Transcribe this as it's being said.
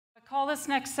Call this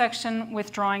next section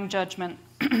withdrawing judgment.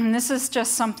 This is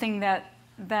just something that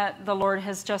the Lord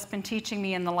has just been teaching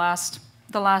me in the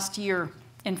last year.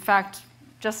 In fact,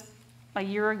 just a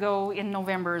year ago in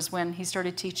November is when he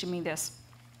started teaching me this.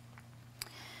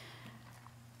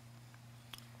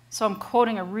 So I'm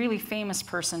quoting a really famous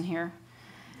person here.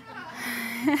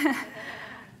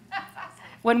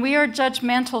 When we are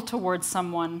judgmental towards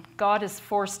someone, God is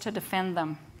forced to defend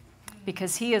them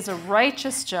because he is a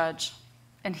righteous judge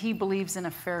and he believes in a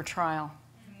fair trial.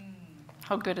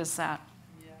 How good is that?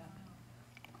 Yeah.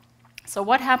 So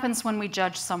what happens when we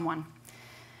judge someone?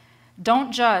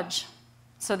 Don't judge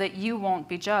so that you won't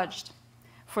be judged.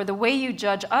 For the way you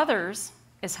judge others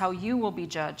is how you will be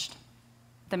judged.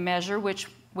 The measure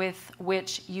with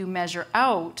which you measure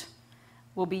out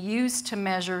will be used to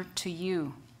measure to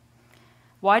you.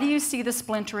 Why do you see the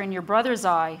splinter in your brother's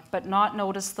eye but not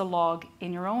notice the log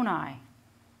in your own eye?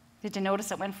 Did you notice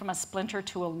it went from a splinter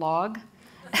to a log?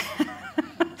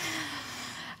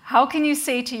 How can you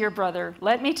say to your brother,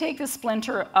 "Let me take the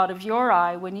splinter out of your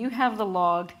eye," when you have the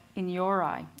log in your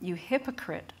eye? You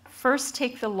hypocrite. First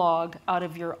take the log out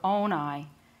of your own eye,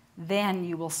 then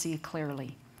you will see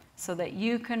clearly, so that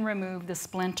you can remove the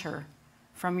splinter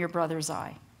from your brother's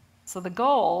eye. So the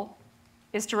goal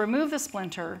is to remove the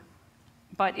splinter,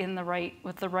 but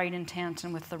with the right intent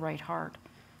and with the right heart.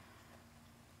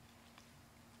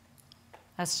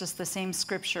 That's just the same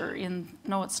scripture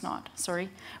no, it's not, sorry.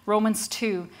 Romans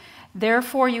 2.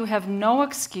 Therefore you have no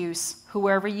excuse,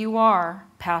 whoever you are,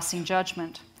 passing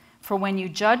judgment. For when you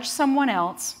judge someone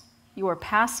else, you are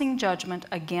passing judgment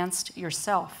against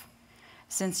yourself,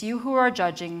 since you who are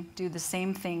judging do the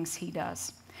same things he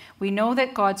does. We know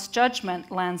that God's judgment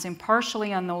lands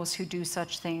impartially on those who do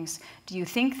such things. Do you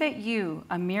think that you,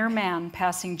 a mere man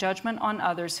passing judgment on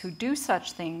others who do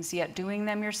such things, yet doing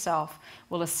them yourself,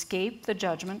 will escape the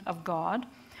judgment of God?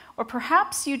 Or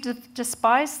perhaps you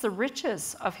despise the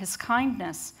riches of his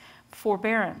kindness,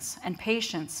 forbearance, and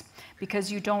patience,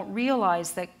 because you don't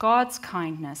realize that God's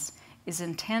kindness is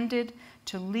intended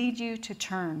to lead you to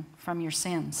turn from your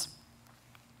sins.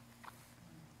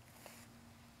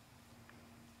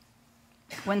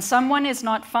 When someone is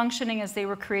not functioning as they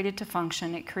were created to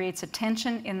function, it creates a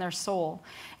tension in their soul.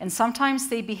 And sometimes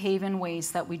they behave in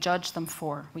ways that we judge them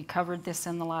for. We covered this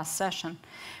in the last session.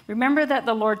 Remember that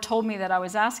the Lord told me that I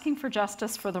was asking for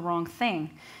justice for the wrong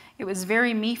thing. It was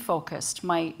very me-focused.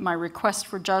 My request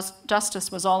for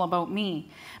justice was all about me.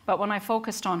 But when I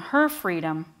focused on her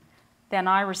freedom, then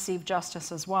I received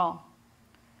justice as well.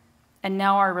 And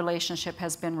now our relationship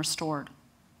has been restored.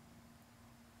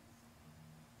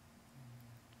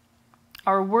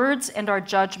 Our words and our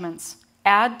judgments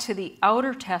add to the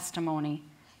outer testimony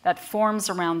that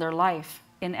forms around their life.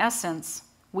 In essence,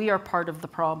 we are part of the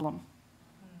problem.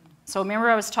 So remember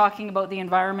I was talking about the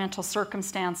environmental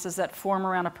circumstances that form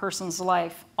around a person's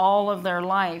life, all of their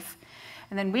life.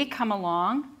 And then we come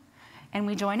along and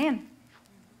we join in.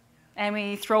 And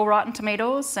we throw rotten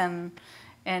tomatoes and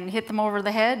hit them over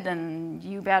the head, and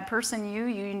you bad person, you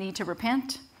need to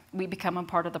repent. We become a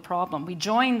part of the problem. We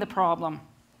join the problem.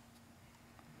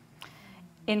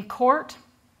 In court,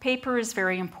 paper is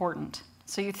very important.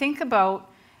 So you think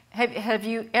about, have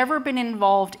you ever been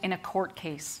involved in a court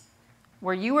case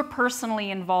where you were personally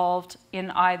involved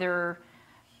in either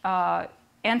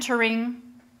entering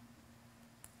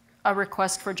a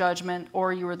request for judgment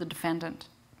or you were the defendant?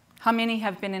 How many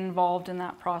have been involved in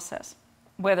that process?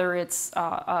 Whether it's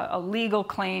a legal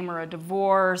claim or a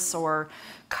divorce or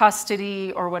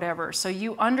custody or whatever. So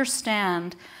you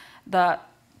understand the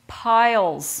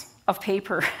piles of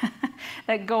paper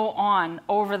that go on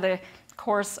over the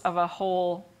course of a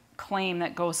whole claim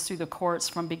that goes through the courts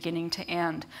from beginning to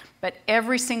end. But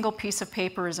every single piece of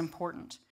paper is important.